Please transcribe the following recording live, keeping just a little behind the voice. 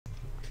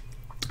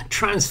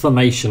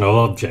transformational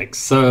objects.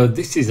 So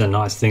this is a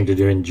nice thing to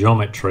do in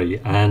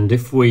geometry, and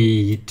if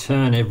we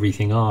turn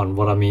everything on,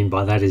 what I mean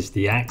by that is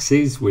the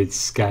axes with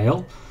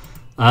scale.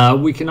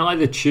 We can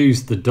either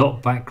choose the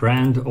dot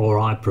background, or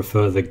I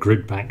prefer the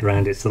grid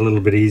background. It's a little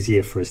bit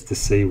easier for us to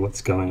see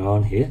what's going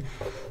on here.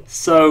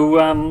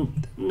 So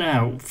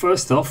now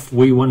first off,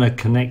 we want to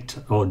connect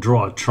or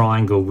draw a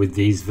triangle with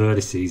these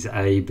vertices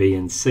A, B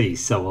and C.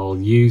 So I'll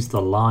use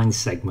the line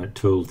segment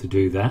tool to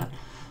do that.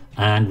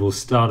 And we'll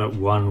start at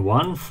 1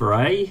 1 for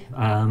A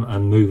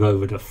and move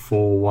over to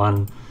 4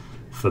 1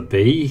 for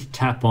B,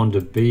 tap onto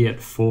B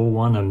at 4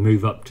 1 and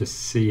move up to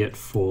C at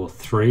 4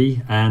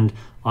 3. And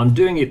I'm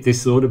doing it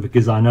this order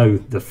because I know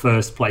the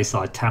first place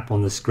I tap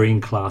on the screen,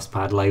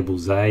 ClassPad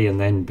labels A and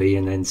then B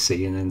and then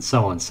C and then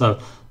so on. So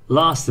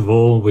last of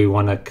all, we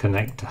want to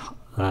connect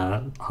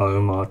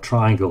home our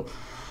triangle.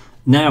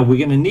 Now we're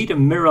going to need a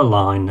mirror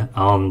line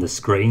on the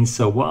screen,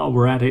 so while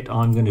we're at it,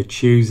 I'm going to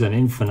choose an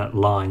infinite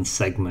line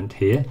segment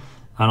here,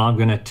 and I'm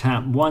going to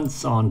tap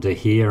once onto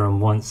here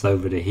and once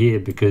over to here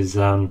because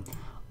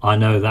I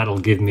know that'll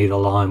give me the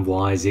line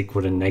y is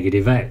equal to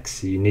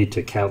 -x. You need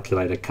to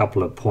calculate a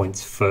couple of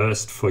points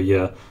first for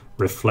your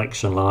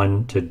reflection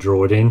line to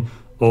draw it in,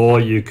 or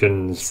you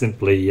can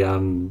simply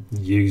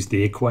use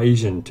the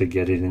equation to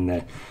get it in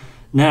there.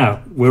 Now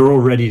we're all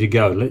ready to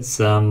go.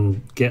 Let's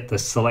get the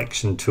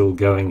selection tool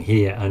going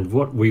here, and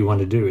what we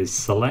want to do is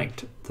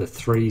select the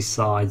 3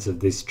 sides of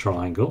this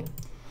triangle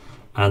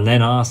and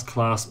then ask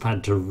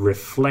ClassPad to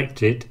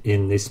reflect it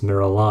in this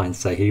mirror line.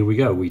 So here we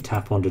go, we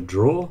tap onto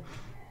draw,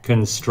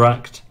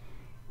 construct,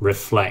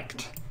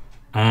 reflect,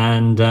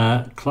 and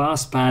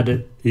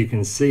ClassPad, you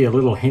can see a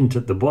little hint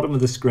at the bottom of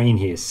the screen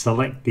here.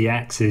 Select the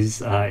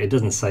axis. It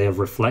doesn't say of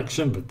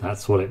reflection, but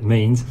that's what it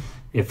means.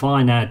 If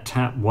I now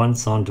tap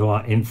once onto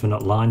our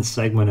infinite line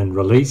segment and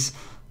release,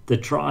 the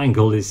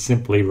triangle is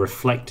simply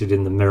reflected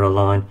in the mirror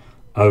line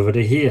over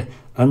to here.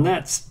 And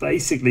that's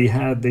basically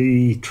how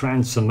the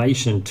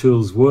transformation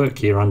tools work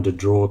here under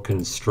draw,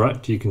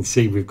 construct. You can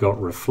see we've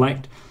got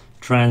reflect,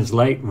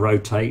 translate,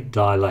 rotate,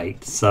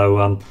 dilate.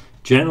 So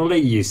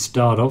generally you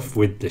start off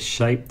with the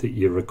shape that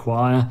you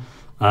require.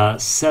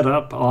 Set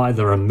up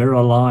either a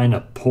mirror line,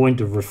 a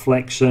point of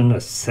reflection,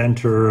 a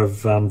center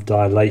of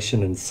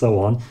dilation and so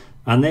on,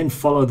 and then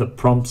follow the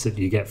prompts that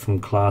you get from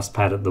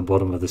ClassPad at the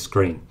bottom of the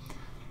screen.